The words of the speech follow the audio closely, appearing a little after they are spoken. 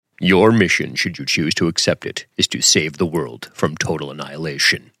Your mission, should you choose to accept it, is to save the world from total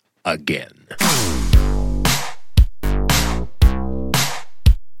annihilation. Again.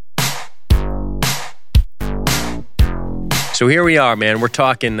 So here we are, man. We're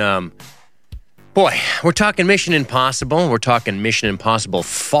talking, we're talking Mission Impossible. We're talking Mission Impossible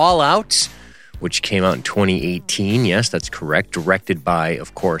Fallout, which came out in 2018. Yes, that's correct. Directed by,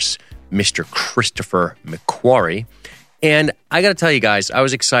 of course, Mr. Christopher McQuarrie. And I got to tell you guys, I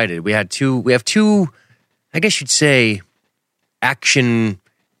was excited. We have two, I guess you'd say,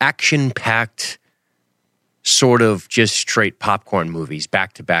 action-packed, sort of just straight popcorn movies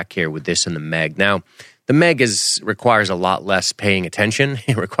back to back here with this and the Meg. Now, the Meg requires a lot less paying attention.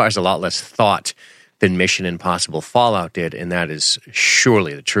 It requires a lot less thought than Mission Impossible Fallout did, and that is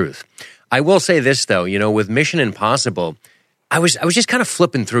surely the truth. I will say this, though, with Mission Impossible, I was just kind of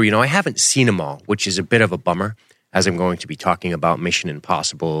flipping through. I haven't seen them all, which is a bit of a bummer, as I'm going to be talking about Mission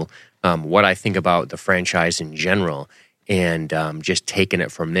Impossible, what I think about the franchise in general, and just taking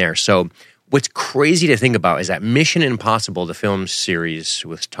it from there. So what's crazy to think about is that Mission Impossible, the film series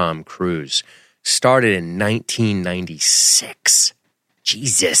with Tom Cruise, started in 1996.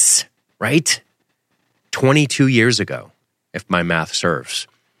 Jesus, right? 22 years ago, if my math serves.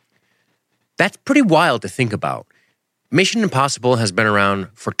 That's pretty wild to think about. Mission Impossible has been around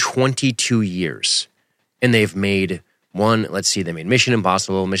for 22 years. And they've made they made Mission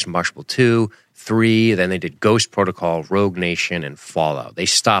Impossible 2, 3, then they did Ghost Protocol, Rogue Nation, and Fallout. They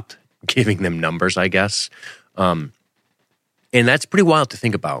stopped giving them numbers, I guess. And that's pretty wild to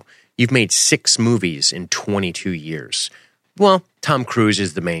think about. You've made 6 movies in 22 years. Well, Tom Cruise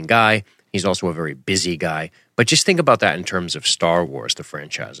is the main guy. He's also a very busy guy. But just think about that in terms of Star Wars, the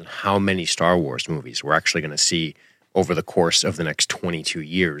franchise, and how many Star Wars movies we're actually going to see over the course of the next 22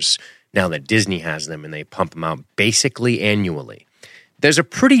 years. Now that Disney has them and they pump them out basically annually. There's a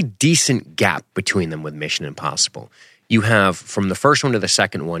pretty decent gap between them with Mission Impossible. You have, from the first one to the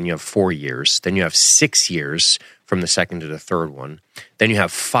second one, you have 4 years. Then you have 6 years from the second to the third one. Then you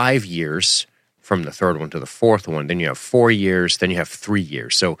have 5 years from the third one to the fourth one. Then you have 4 years. Then you have 3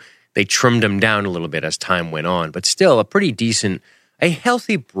 years. So they trimmed them down a little bit as time went on. But still, a pretty decent, a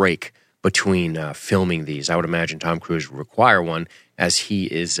healthy break between filming these. I would imagine Tom Cruise would require one, as he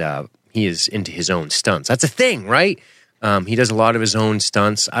is into his own stunts. That's a thing, right? He does a lot of his own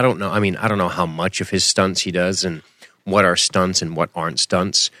stunts. I don't know. I don't know how much of his stunts he does and what are stunts and what aren't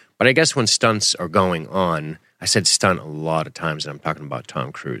stunts. But I guess when stunts are going on, I said stunt a lot of times, and I'm talking about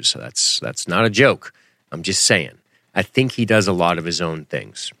Tom Cruise. So that's not a joke. I'm just saying. I think he does a lot of his own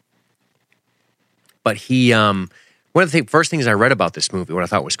things. But he, one of the first things I read about this movie, what I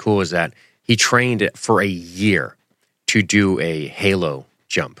thought was cool, is that he trained for a year to do a halo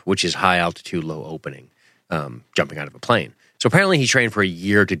jump, which is high altitude, low opening, jumping out of a plane. So apparently he trained for a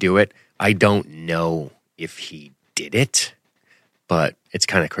year to do it. I don't know if he did it, but it's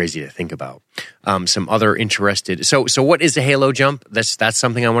kind of crazy to think about. Some other interested. So what is a halo jump? That's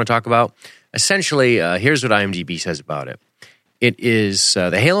something I want to talk about. Essentially, here's what IMDb says about it. It is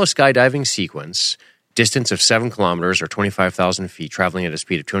the halo skydiving sequence, distance of 7 kilometers or 25,000 feet, traveling at a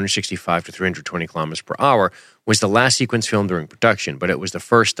speed of 265 to 320 kilometers per hour, was the last sequence filmed during production, but it was the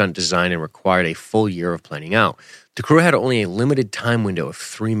first stunt design and required a full year of planning out. The crew had only a limited time window of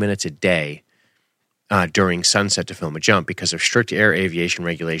 3 minutes a day during sunset to film a jump because of strict air aviation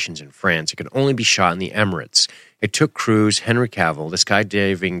regulations in France. It could only be shot in the Emirates. It took Cruise, Henry Cavill, the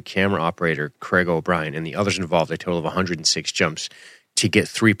skydiving camera operator Craig O'Brien, and the others involved a total of 106 jumps to get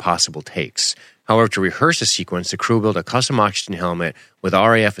 3 possible takes. However, to rehearse a sequence, the crew built a custom oxygen helmet with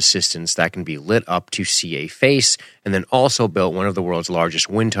RAF assistance that can be lit up to see a face, and then also built one of the world's largest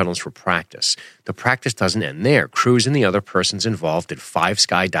wind tunnels for practice. The practice doesn't end there. Cruise and the other persons involved did 5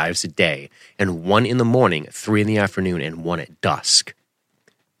 skydives a day, and 1 in the morning, 3 in the afternoon, and 1 at dusk.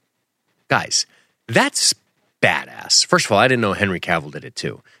 Guys, that's badass. First of all, I didn't know Henry Cavill did it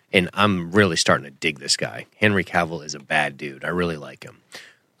too, and I'm really starting to dig this guy. Henry Cavill is a bad dude. I really like him.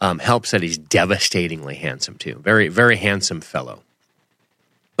 Helps that he's devastatingly handsome too. Very, very handsome fellow.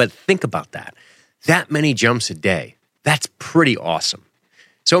 But think about that. That many jumps a day. That's pretty awesome.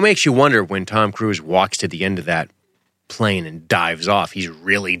 So it makes you wonder when Tom Cruise walks to the end of that plane and dives off. He's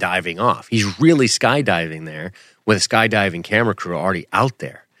really diving off. He's really skydiving there with a skydiving camera crew already out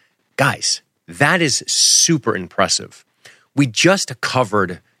there. Guys, that is super impressive. We just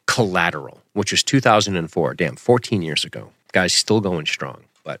covered Collateral, which was 2004. Damn, 14 years ago. Guy's still going strong.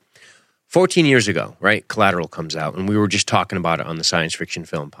 14 years ago, right, Collateral comes out, and we were just talking about it on the Science Fiction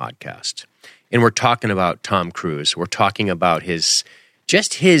Film Podcast. And we're talking about Tom Cruise. We're talking about his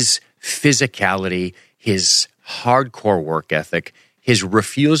physicality, his hardcore work ethic, his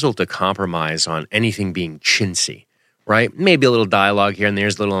refusal to compromise on anything being chintzy, right? Maybe a little dialogue here and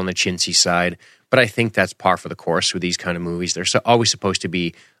there's a little on the chintzy side, but I think that's par for the course with these kind of movies. There's always supposed to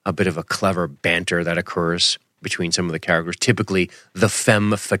be a bit of a clever banter that occurs between some of the characters, typically the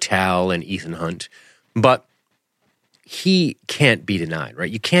femme fatale and Ethan Hunt. But he can't be denied, right?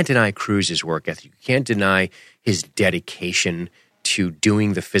 You can't deny Cruise's work ethic. You can't deny his dedication to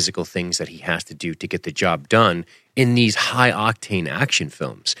doing the physical things that he has to do to get the job done in these high-octane action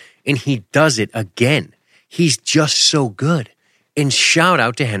films. And he does it again. He's just so good. And shout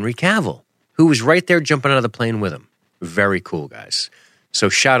out to Henry Cavill, who was right there jumping out of the plane with him. Very cool, guys. So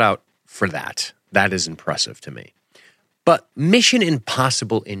shout out for that. That is impressive to me. But Mission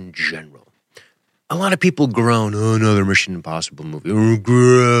Impossible in general. A lot of people groan, oh, another Mission Impossible movie. Oh,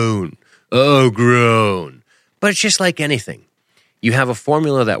 groan. Oh, groan. But it's just like anything. You have a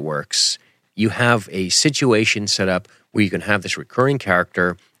formula that works. You have a situation set up where you can have this recurring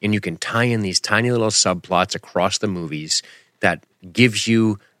character and you can tie in these tiny little subplots across the movies that gives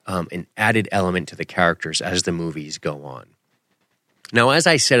you an added element to the characters as the movies go on. Now, as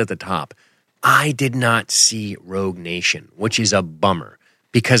I said at the top, I did not see Rogue Nation, which is a bummer.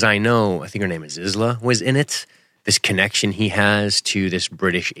 Because I think her name is Isla, was in it. This connection he has to this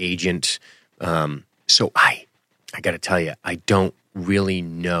British agent. So I got to tell you, I don't really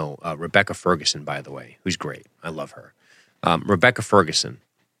know. Rebecca Ferguson, by the way, who's great. I love her. Rebecca Ferguson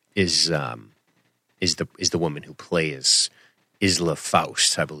is the woman who plays Isla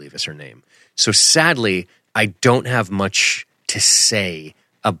Faust, I believe is her name. So sadly, I don't have much to say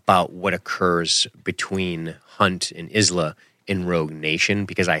about what occurs between Hunt and Isla in Rogue Nation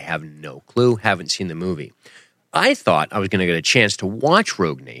because I have no clue, haven't seen the movie. I thought I was going to get a chance to watch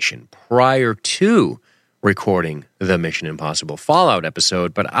Rogue Nation prior to recording the Mission Impossible Fallout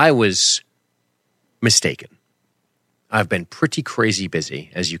episode, but I was mistaken. I've been pretty crazy busy,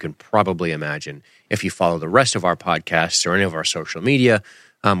 as you can probably imagine, if you follow the rest of our podcasts or any of our social media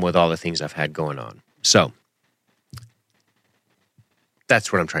with all the things I've had going on. So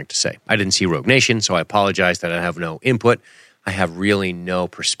that's what I'm trying to say. I didn't see Rogue Nation, so I apologize that I have no input. I have really no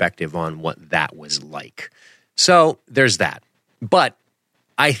perspective on what that was like. So there's that. But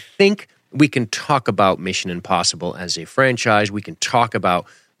I think we can talk about Mission Impossible as a franchise. We can talk about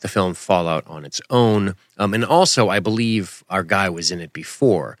the film Fallout on its own. And also, I believe our guy was in it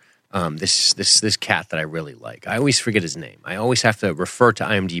before. This cat that I really like. I always forget his name. I always have to refer to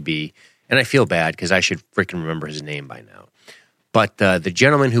IMDb, and I feel bad because I should freaking remember his name by now. But the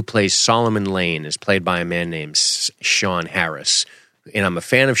gentleman who plays Solomon Lane is played by a man named Sean Harris, and I'm a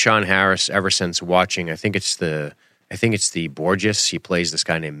fan of Sean Harris ever since watching. I think it's the Borgias. He plays this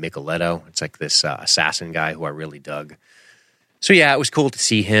guy named Micheletto. It's like this assassin guy who I really dug. So yeah, it was cool to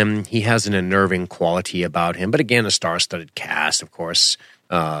see him. He has an unnerving quality about him, but again, a star-studded cast, of course.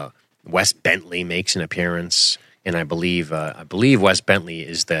 Wes Bentley makes an appearance, and I believe Wes Bentley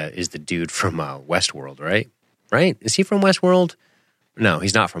is the dude from Westworld, right? Right? Is he from Westworld? No,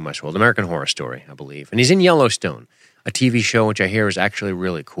 he's not from Westworld. American Horror Story, I believe. And he's in Yellowstone, a TV show which I hear is actually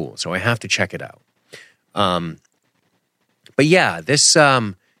really cool. So I have to check it out. But yeah, this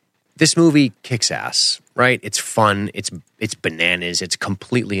movie kicks ass, right? It's fun. It's bananas. It's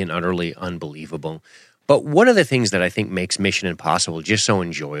completely and utterly unbelievable. But one of the things that I think makes Mission Impossible just so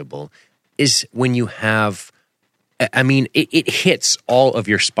enjoyable is when you have, I mean, it hits all of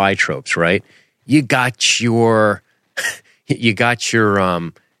your spy tropes, right? You got your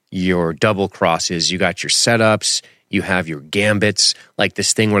double crosses, you got your setups, you have your gambits, like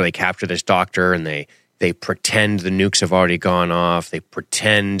this thing where they capture this doctor and they pretend the nukes have already gone off. They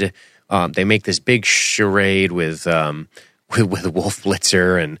pretend they make this big charade with Wolf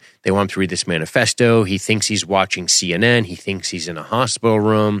Blitzer, and they want him to read this manifesto. He thinks he's watching CNN. He thinks he's in a hospital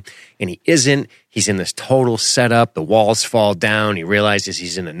room, and he isn't. He's in this total setup. The walls fall down. He realizes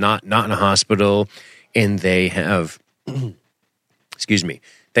he's in not in a hospital, and they have,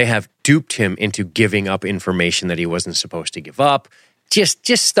 they have duped him into giving up information that he wasn't supposed to give up.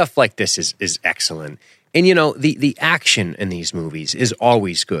 Just stuff like this is excellent. And you know, the action in these movies is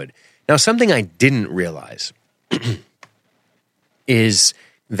always good. Now, something I didn't realize is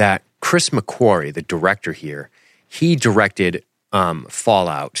that Chris McQuarrie, the director here, he directed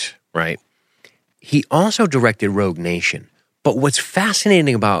Fallout, right? He also directed Rogue Nation. But what's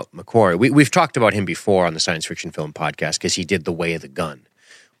fascinating about McQuarrie, we've talked about him before on the Science Fiction Film Podcast because he did The Way of the Gun,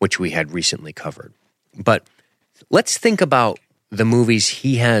 which we had recently covered. But let's think about the movies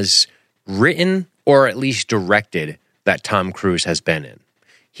he has written or at least directed that Tom Cruise has been in.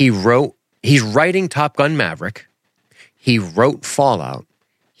 He's writing Top Gun Maverick. He wrote Fallout.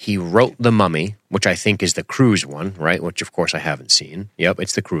 He wrote The Mummy, which I think is the Cruise one, right? Which, of course, I haven't seen. Yep,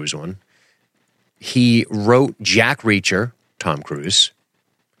 it's the Cruise one. He wrote Jack Reacher, Tom Cruise.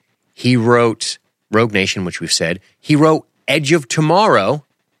 He wrote Rogue Nation, which we've said. He wrote Edge of Tomorrow,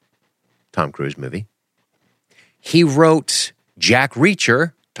 Tom Cruise movie. He wrote Jack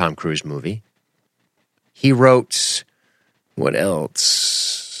Reacher, Tom Cruise movie. He wrote, what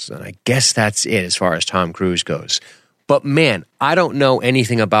else? I guess that's it as far as Tom Cruise goes. But man, I don't know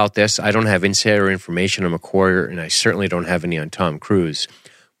anything about this. I don't have insider information on McQuarrie, and I certainly don't have any on Tom Cruise.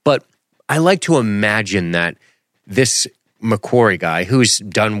 But I like to imagine that this McQuarrie guy, who's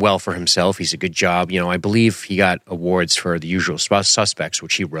done well for himself, he's a good job. I believe he got awards for The Usual Suspects,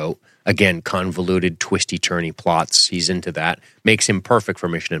 which he wrote. Again, convoluted, twisty, turny plots. He's into that. Makes him perfect for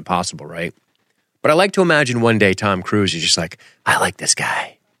Mission Impossible, right? But I like to imagine one day Tom Cruise is just like, I like this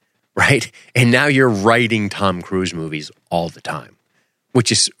guy, right? And now you're writing Tom Cruise movies all the time,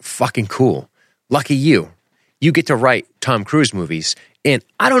 which is fucking cool. Lucky you. You get to write Tom Cruise movies. And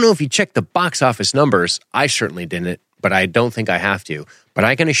I don't know if you checked the box office numbers. I certainly didn't, but I don't think I have to. But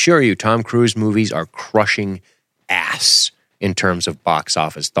I can assure you Tom Cruise movies are crushing ass in terms of box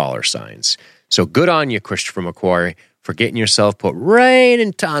office dollar signs. So good on you, Christopher McQuarrie, for getting yourself put right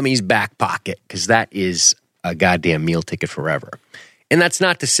in Tommy's back pocket, because that is a goddamn meal ticket forever. And that's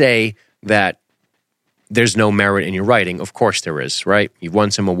not to say that there's no merit in your writing. Of course there is, right? You've won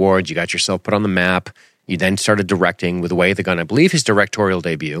some awards. You got yourself put on the map. You then started directing with Away the Gun, I believe his directorial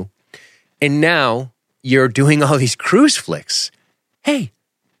debut. And now you're doing all these cruise flicks. Hey,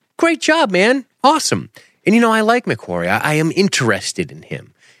 great job, man. Awesome. And I like McQuarrie. I am interested in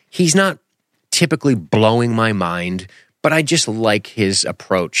him. He's not typically blowing my mind, but I just like his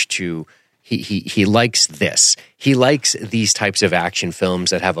approach to, he likes this. He likes these types of action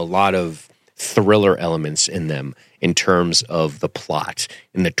films that have a lot of thriller elements in them in terms of the plot,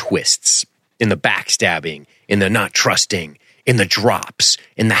 in the twists, in the backstabbing, in the not trusting, in the drops,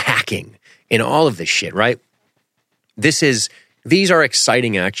 in the hacking, in all of this shit, right? These are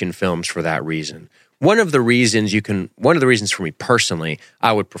exciting action films for that reason. One of the reasons for me personally,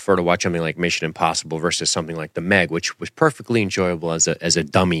 I would prefer to watch something like Mission Impossible versus something like The Meg, which was perfectly enjoyable as a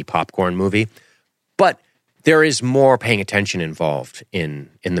dummy popcorn movie. But there is more paying attention involved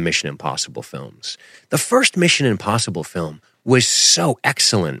in the Mission Impossible films. The first Mission Impossible film was so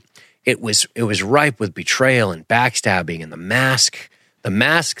excellent. It was ripe with betrayal and backstabbing, and the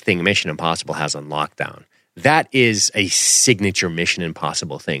mask thing Mission Impossible has on lockdown. That is a signature Mission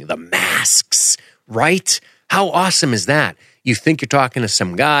Impossible thing. The masks, right? How awesome is that? You think you're talking to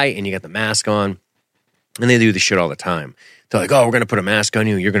some guy and you got the mask on, and they do this shit all the time. They're like, oh, we're going to put a mask on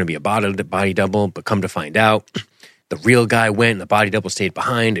you. You're going to be a body double, but come to find out, the real guy went and the body double stayed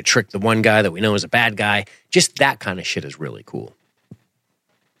behind to trick the one guy that we know is a bad guy. Just that kind of shit is really cool.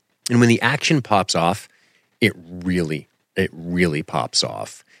 And when the action pops off, it really pops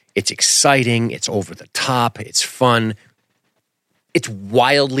off. It's exciting. It's over the top. It's fun. It's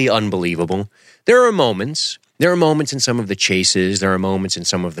wildly unbelievable. There are moments in some of the chases. There are moments in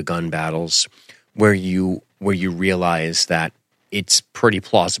some of the gun battles where you realize that it's pretty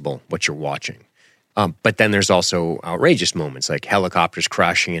plausible what you're watching. But then there's also outrageous moments like helicopters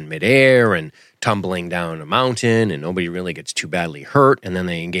crashing in midair and tumbling down a mountain, and nobody really gets too badly hurt. And then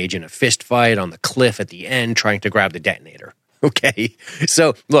they engage in a fist fight on the cliff at the end, trying to grab the detonator. Okay,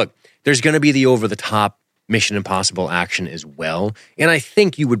 so look, there's going to be the over-the-top Mission Impossible action as well. And I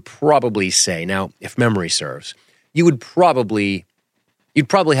think you would probably say, now, if memory serves, you'd probably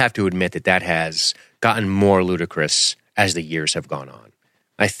have to admit that has gotten more ludicrous as the years have gone on.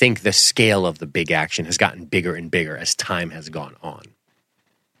 I think the scale of the big action has gotten bigger and bigger as time has gone on.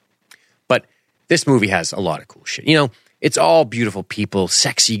 But this movie has a lot of cool shit. It's all beautiful people,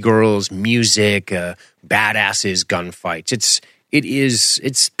 sexy girls, music, badasses, gunfights.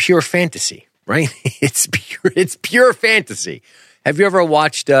 It's pure fantasy, right? It's pure fantasy. Have you ever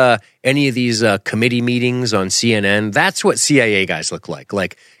watched any of these committee meetings on CNN? That's what CIA guys look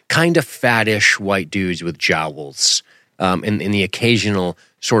like kind of fattish white dudes with jowls, and the occasional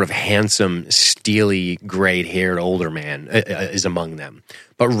sort of handsome, steely, gray-haired older man is among them.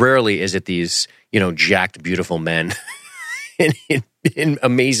 But rarely is it these, jacked, beautiful men in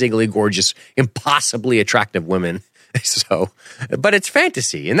amazingly gorgeous, impossibly attractive women. So, but it's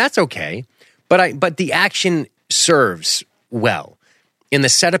fantasy, and that's okay. But the action serves well, and the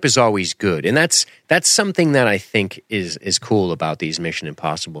setup is always good, and that's something that I think is cool about these Mission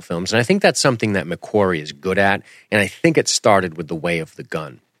Impossible films, and I think that's something that McQuarrie is good at, and I think it started with The Way of the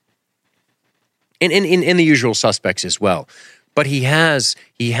Gun, and in The Usual Suspects as well. But he has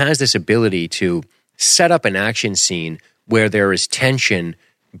this ability to set up an action scene where there is tension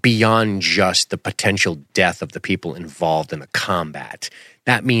beyond just the potential death of the people involved in the combat.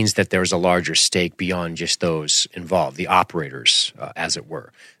 That means that there's a larger stake beyond just those involved, the operators, as it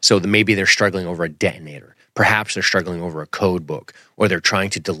were. So maybe they're struggling over a detonator. Perhaps they're struggling over a code book, or they're trying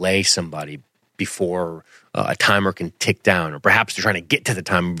to delay somebody before a timer can tick down, or perhaps they're trying to get to the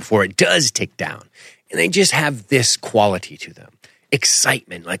timer before it does tick down. And they just have this quality to them.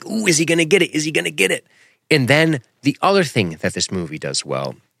 Excitement, like, ooh, is he going to get it? Is he going to get it? And then the other thing that this movie does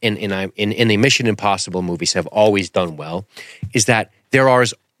well, and the Mission Impossible movies have always done well, is that there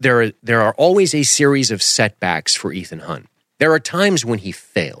are always a series of setbacks for Ethan Hunt. There are times when he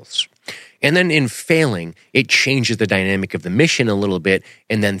fails. And then in failing, it changes the dynamic of the mission a little bit,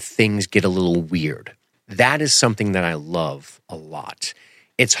 and then things get a little weird. That is something that I love a lot.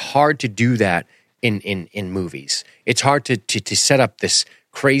 It's hard to do that in movies. It's hard to set up this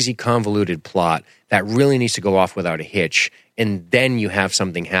crazy convoluted plot that really needs to go off without a hitch, and then you have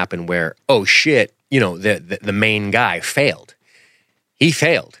something happen where, oh shit, the main guy failed. He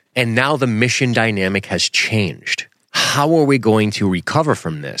failed, and now the mission dynamic has changed. How are we going to recover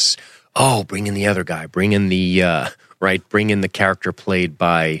from this? Oh, bring in the other guy. Bring in the character played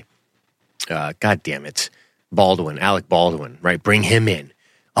by, God damn it, Alec Baldwin, right? Bring him in.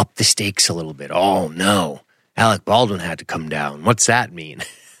 Up the stakes a little bit. Oh, no. Alec Baldwin had to come down. What's that mean?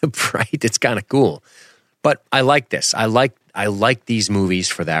 Right? It's kind of cool. But I like this. I like these movies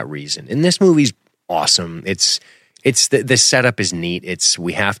for that reason. And this movie's awesome. The setup is neat.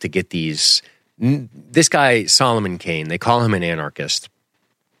 We have to get these. This guy, Solomon Kane, they call him an anarchist,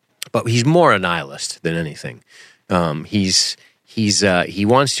 but he's more a nihilist than anything. He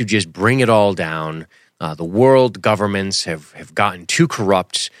wants to just bring it all down. The world governments have gotten too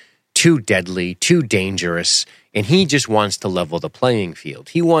corrupt, too deadly, too dangerous, and he just wants to level the playing field.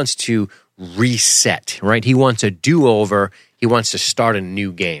 He wants to reset, right? He wants a do-over. He wants to start a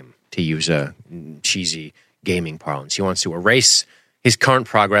new game, to use a cheesy gaming parlance. He wants to erase his current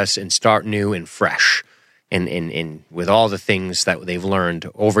progress and start new and fresh. And with all the things that they've learned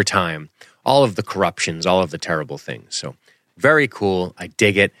over time, all of the corruptions, all of the terrible things. So very cool. I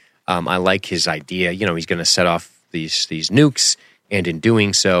dig it. I like his idea. He's going to set off these nukes, and in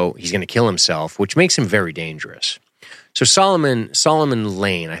doing so, he's going to kill himself, which makes him very dangerous. So Solomon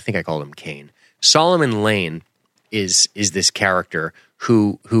Lane, I think I called him Kane. Solomon Lane is this character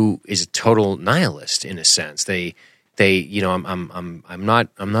who is a total nihilist in a sense. I'm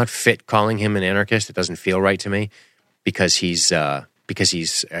not fit calling him an anarchist. It doesn't feel right to me because he's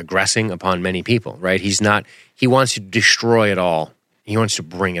aggressing upon many people, right? He wants to destroy it all. He wants to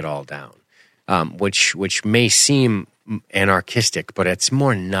bring it all down, which may seem anarchistic, but it's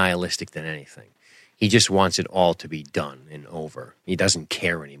more nihilistic than anything. He just wants it all to be done and over. He doesn't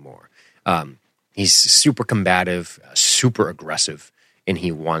care anymore. He's super combative, super aggressive, and he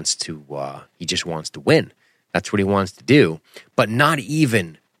just wants to win. That's what he wants to do, but not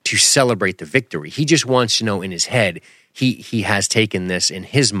even to celebrate the victory. He just wants to know in his head, he has taken this in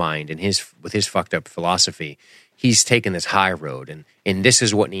his mind and with his fucked up philosophy. He's taken this high road, and this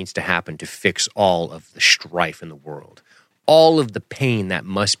is what needs to happen to fix all of the strife in the world, all of the pain that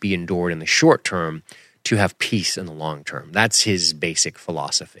must be endured in the short term to have peace in the long term. That's his basic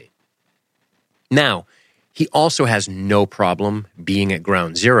philosophy. Now, he also has no problem being at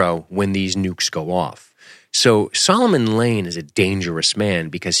ground zero when these nukes go off. So Solomon Lane is a dangerous man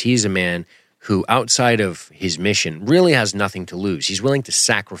because he's a man who, outside of his mission, really has nothing to lose. He's willing to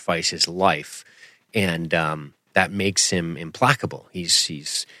sacrifice his life, and that makes him implacable. He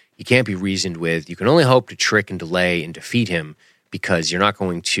can't be reasoned with. You can only hope to trick and delay and defeat him because you're not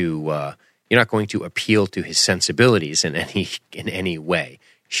going to appeal to his sensibilities in any way,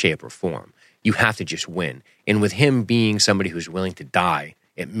 shape, or form. You have to just win. And with him being somebody who's willing to die,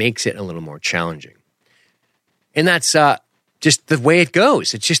 it makes it a little more challenging. And that's just the way it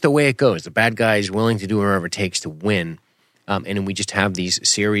goes. It's just the way it goes. The bad guy is willing to do whatever it takes to win. And we just have these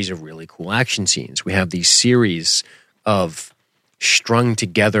series of really cool action scenes. We have these series of strung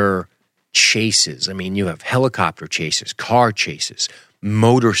together chases. I mean, you have helicopter chases, car chases,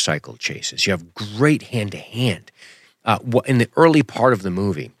 motorcycle chases. You have great hand-to-hand. In the early part of the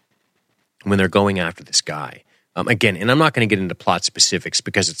movie, when they're going after this guy, again, and I'm not going to get into plot specifics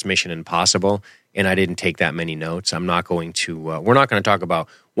because it's Mission Impossible, and I didn't take that many notes. I'm not going to. We're not going to talk about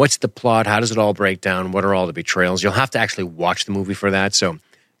what's the plot, how does it all break down, what are all the betrayals. You'll have to actually watch the movie for that. So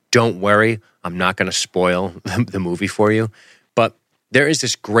don't worry, I'm not going to spoil the movie for you. But there is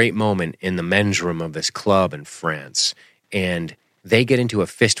this great moment in the men's room of this club in France, and they get into a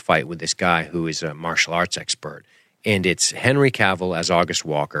fist fight with this guy who is a martial arts expert. And it's Henry Cavill as August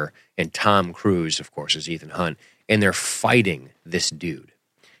Walker and Tom Cruise, of course, as Ethan Hunt. And they're fighting this dude.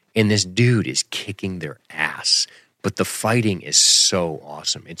 and this dude is kicking their ass. But the fighting is so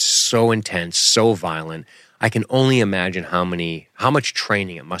awesome. It's so intense, so violent. I can only imagine how much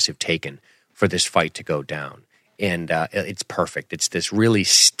training it must have taken for this fight to go down. And it's perfect. It's this really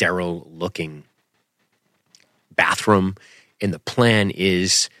sterile-looking bathroom, and the plan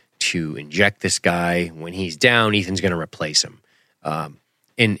is to inject this guy. When he's down, Ethan's going to replace him.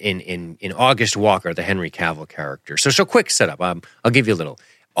 In August Walker, the Henry Cavill character. So quick setup. I'll give you a little.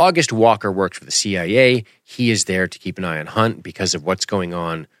 August Walker works for the CIA. He is there to keep an eye on Hunt because of what's going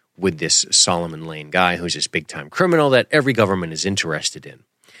on with this Solomon Lane guy who's this big-time criminal that every government is interested in.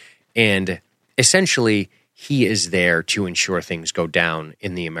 And essentially, he is there to ensure things go down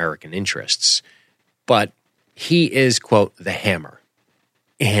in the American interests. But he is, quote, the hammer.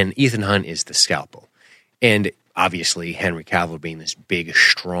 And Ethan Hunt is the scalpel. And obviously, Henry Cavill being this big,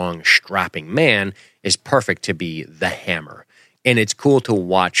 strong, strapping man is perfect to be the hammer. And it's cool to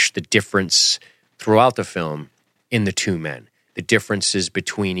watch the difference throughout the film in the two men. The differences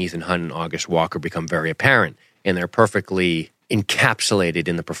between Ethan Hunt and August Walker become very apparent, and they're perfectly encapsulated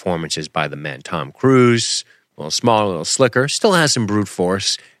in the performances by the men. Tom Cruise, a little smaller, a little slicker, still has some brute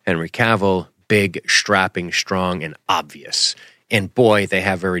force. Henry Cavill, big, strapping, strong, and obvious. And boy, they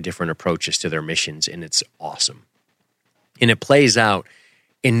have very different approaches to their missions, and it's awesome. And it plays out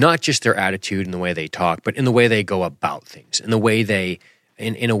in not just their attitude and the way they talk, but in the way they go about things, in the way they,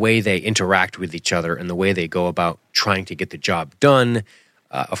 in a way they interact with each other, and the way they go about trying to get the job done.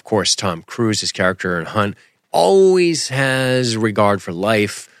 Of course, Tom Cruise's character in Hunt always has regard for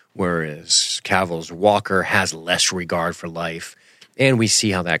life, whereas Cavill's Walker has less regard for life. And we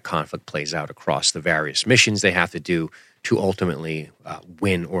see how that conflict plays out across the various missions they have to do to ultimately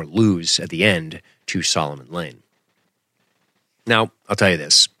win or lose at the end to Solomon Lane. Now, I'll tell you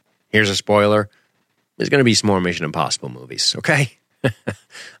this. Here's a spoiler. There's going to be some more Mission Impossible movies, okay? I'm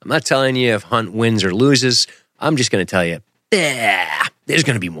not telling you if Hunt wins or loses. I'm just going to tell you, there's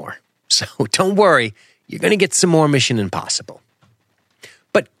going to be more. So don't worry. You're going to get some more Mission Impossible.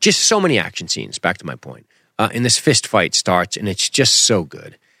 But just so many action scenes, back to my point. And this fist fight starts, and it's just so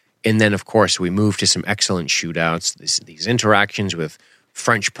good. And then, of course, we move to some excellent shootouts, these interactions with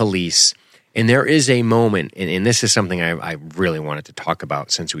French police. And there is a moment, and this is something I really wanted to talk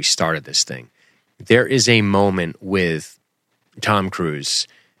about since we started this thing. There is a moment with Tom Cruise,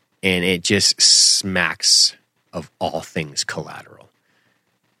 and it just smacks of all things Collateral.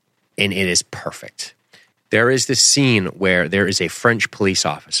 And it is perfect. There is this scene where there is a French police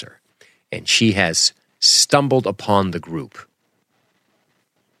officer, and she has stumbled upon the group.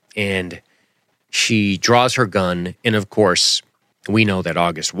 And she draws her gun, and of course, we know that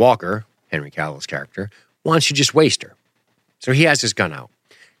August Walker, Henry Cavill's character, wants to just waste her. So he has his gun out.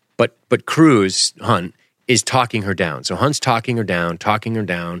 But Cruise, Hunt, is talking her down. So Hunt's talking her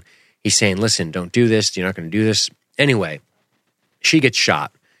down. He's saying, listen, don't do this. You're not going to do this. Anyway, she gets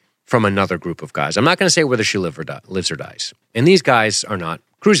shot from another group of guys. I'm not going to say whether she lives or dies. And these guys are not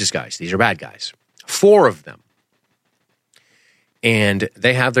Cruise's guys. These are bad guys. 4 of them. And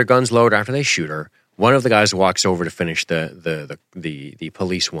they have their guns loaded after they shoot her. One of the guys walks over to finish the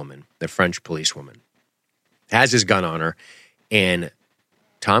policewoman, the French policewoman, has his gun on her, and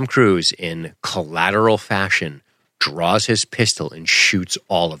Tom Cruise, in Collateral fashion, draws his pistol and shoots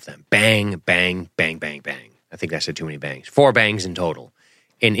all of them. Bang, bang, bang, bang, bang. I think I said too many bangs. 4 bangs in total.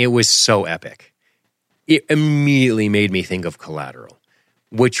 And it was so epic. It immediately made me think of Collateral,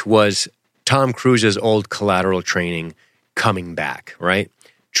 which was Tom Cruise's old Collateral training coming back, right?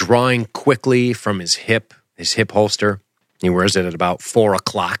 Drawing quickly from his hip holster. He wears it at about 4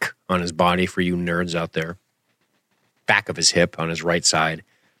 o'clock on his body for you nerds out there. Back of his hip on his right side.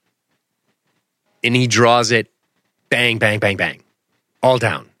 And he draws it, bang, bang, bang, bang, all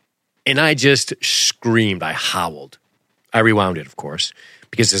down. And I just screamed. I howled. I rewound it, of course,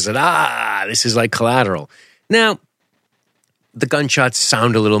 because I said, this is like Collateral. Now, the gunshots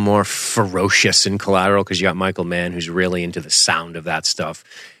sound a little more ferocious in Collateral because you got Michael Mann, who's really into the sound of that stuff.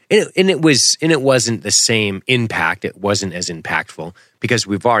 And it wasn't the same impact. It wasn't as impactful because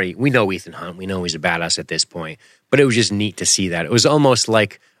we know Ethan Hunt. We know he's a badass at this point. But it was just neat to see that. It was almost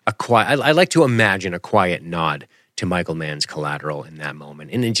like a quiet. I like to imagine a quiet nod to Michael Mann's Collateral in that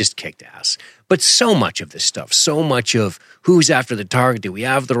moment, and it just kicked ass. But so much of this stuff, so much of who's after the target, do we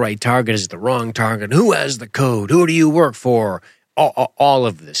have the right target, is it the wrong target, who has the code, who do you work for, all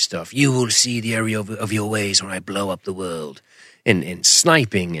of this stuff. You will see the area of your ways when I blow up the world, and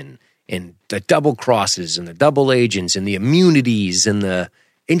sniping, and the double crosses, and the double agents, and the immunities, and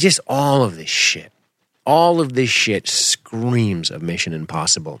just all of this shit. All of this shit screams of Mission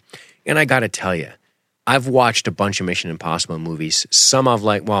Impossible. And I gotta tell you, I've watched a bunch of Mission Impossible movies. Some I've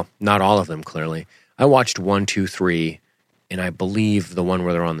liked, well, not all of them, clearly. I watched 1, 2, 3, and I believe the one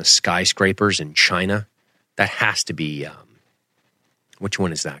where they're on the skyscrapers in China. That has to be, which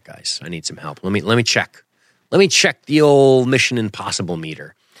one is that, guys? I need some help. Let me check. Let me check the old Mission Impossible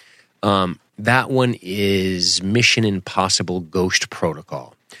meter. That one is Mission Impossible Ghost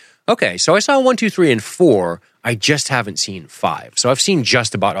Protocol. Okay, so I saw 1, 2, 3, and 4. I just haven't seen 5. So I've seen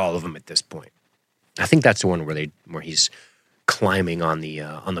just about all of them at this point. I think that's the one where he's climbing on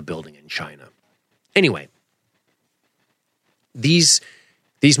the building in China. Anyway, these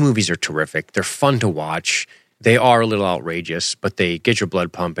movies are terrific. They're fun to watch. They are a little outrageous, but they get your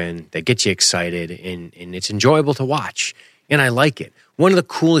blood pumping. They get you excited, and it's enjoyable to watch. And I like it. One of the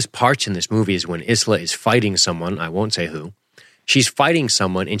coolest parts in this movie is when Isla is fighting someone. I won't say who. She's fighting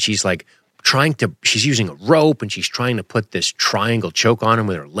someone, and she's like she's using a rope, and she's trying to put this triangle choke on him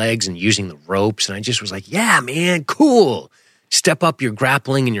with her legs and using the ropes. And I just was like, yeah, man, cool. Step up your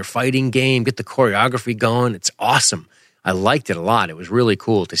grappling and your fighting game. Get the choreography going. It's awesome. I liked it a lot. It was really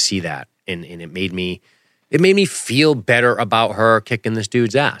cool to see that. And it made me feel better about her kicking this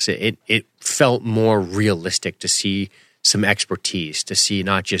dude's ass. It felt more realistic to see some expertise, to see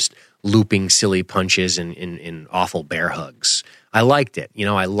not just looping silly punches and awful bear hugs. I liked it.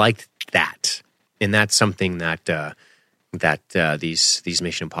 I liked that. And that's something that these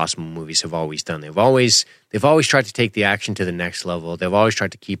Mission Impossible movies have always done. They've always tried to take the action to the next level. They've always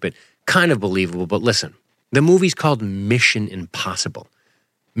tried to keep it kind of believable. But listen, the movie's called Mission Impossible,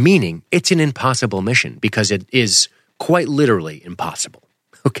 meaning it's an impossible mission because it is quite literally impossible.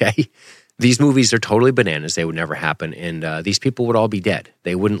 Okay? These movies are totally bananas. They would never happen. And these people would all be dead.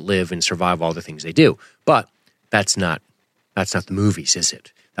 They wouldn't live and survive all the things they do. But that's not the movies, is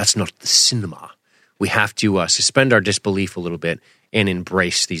it? That's not the cinema. We have to suspend our disbelief a little bit and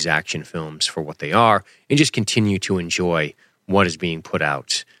embrace these action films for what they are and just continue to enjoy what is being put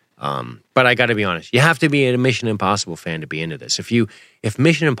out. But I got to be honest, you have to be a Mission Impossible fan to be into this. If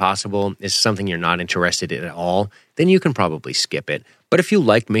Mission Impossible is something you're not interested in at all, then you can probably skip it. But if you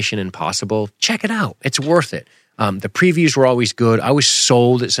like Mission Impossible, check it out. It's worth it. The previews were always good. I was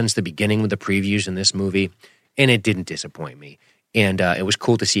sold since the beginning with the previews in this movie, and it didn't disappoint me. And it was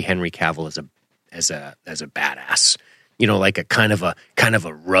cool to see Henry Cavill as a badass. Like a kind of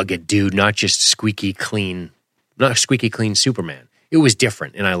a rugged dude, not squeaky clean Superman. It was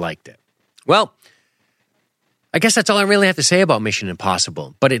different, and I liked it. Well, I guess that's all I really have to say about Mission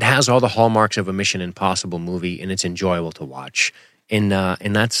Impossible. But it has all the hallmarks of a Mission Impossible movie, and it's enjoyable to watch. And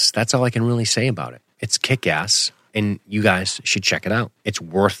that's all I can really say about it. It's kick-ass, and you guys should check it out. It's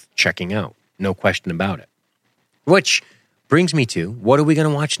worth checking out, no question about it. Which brings me to, what are we going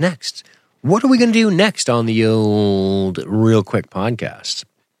to watch next? What are we going to do next on the old Real Quick podcast?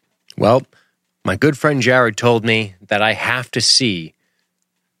 Well, my good friend Jared told me that I have to see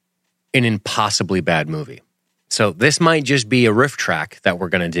an impossibly bad movie. So this might just be a riff track that we're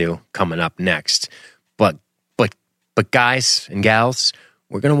going to do coming up next. But guys and gals,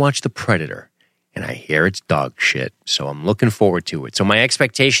 we're going to watch The Predator. And I hear it's dog shit, so I'm looking forward to it. So my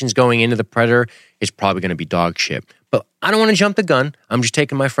expectations going into The Predator is probably going to be dog shit. But I don't want to jump the gun. I'm just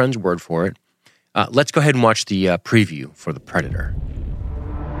taking my friend's word for it. Let's go ahead and watch the preview for The Predator.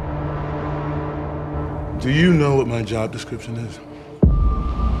 Do you know what my job description is?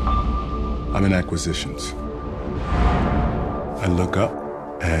 I'm in acquisitions. I look up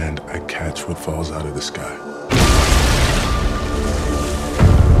and I catch what falls out of the sky.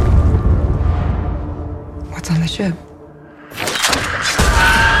 What's on the ship?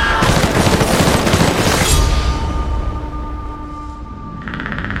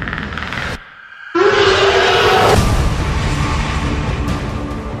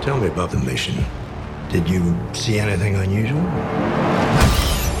 Tell me about the mission. Did you see anything unusual?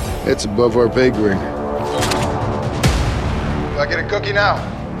 It's above our pay grade. Do I get a cookie now?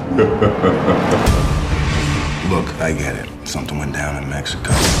 Look, I get it. Something went down in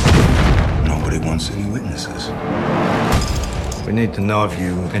Mexico. Nobody wants any witnesses. We need to know if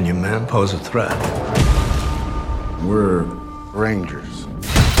you and your men pose a threat. We're Rangers.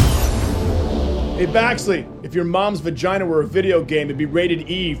 Hey, Baxley, if your mom's vagina were a video game, it'd be rated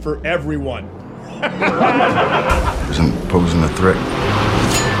E for everyone. Isn't posing a threat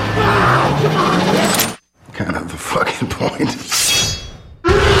kind of the fucking point?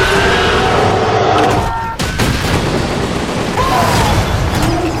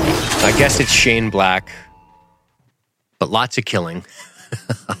 I guess it's Shane Black, but lots of killing.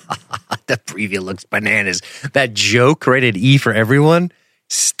 The preview looks bananas. That joke rated E for everyone?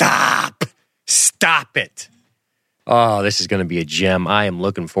 Stop it. Oh, this is going to be a gem. I am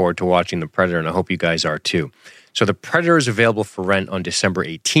looking forward to watching The Predator, and I hope you guys are too. So The Predator is available for rent on December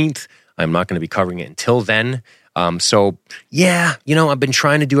 18th. I'm not going to be covering it until then. I've been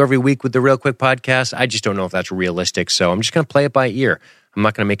trying to do every week with the Real Quick podcast. I just don't know if that's realistic, so I'm just going to play it by ear. I'm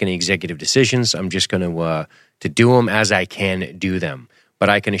not going to make any executive decisions. I'm just going to do them as I can do them. But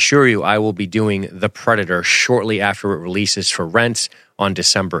I can assure you I will be doing The Predator shortly after it releases for rent on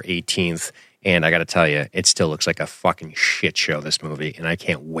December 18th. And I got to tell you, it still looks like a fucking shit show, this movie, and I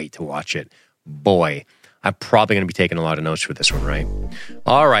can't wait to watch it. Boy, I'm probably going to be taking a lot of notes for this one, right?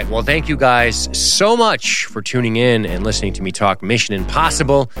 All right, well, thank you guys so much for tuning in and listening to me talk Mission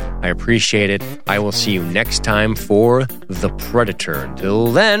Impossible. I appreciate it. I will see you next time for The Predator.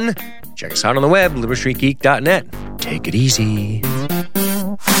 Until then, check us out on the web, liberalstreetgeek.net. Take it easy.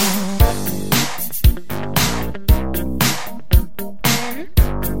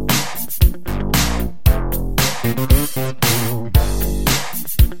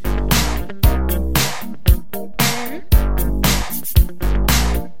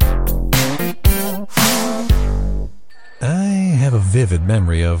 Vivid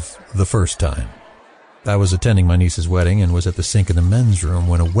memory of the first time. I was attending my niece's wedding and was at the sink in the men's room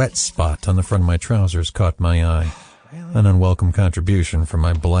when a wet spot on the front of my trousers caught my eye. An unwelcome contribution from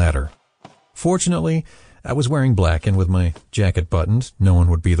my bladder. Fortunately, I was wearing black and with my jacket buttoned. No one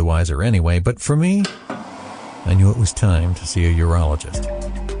would be the wiser anyway, but for me, I knew it was time to see a urologist.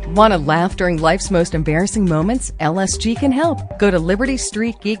 Want to laugh during life's most embarrassing moments? LSG can help. Go to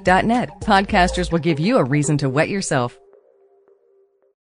libertystreetgeek.net. Podcasters will give you a reason to wet yourself.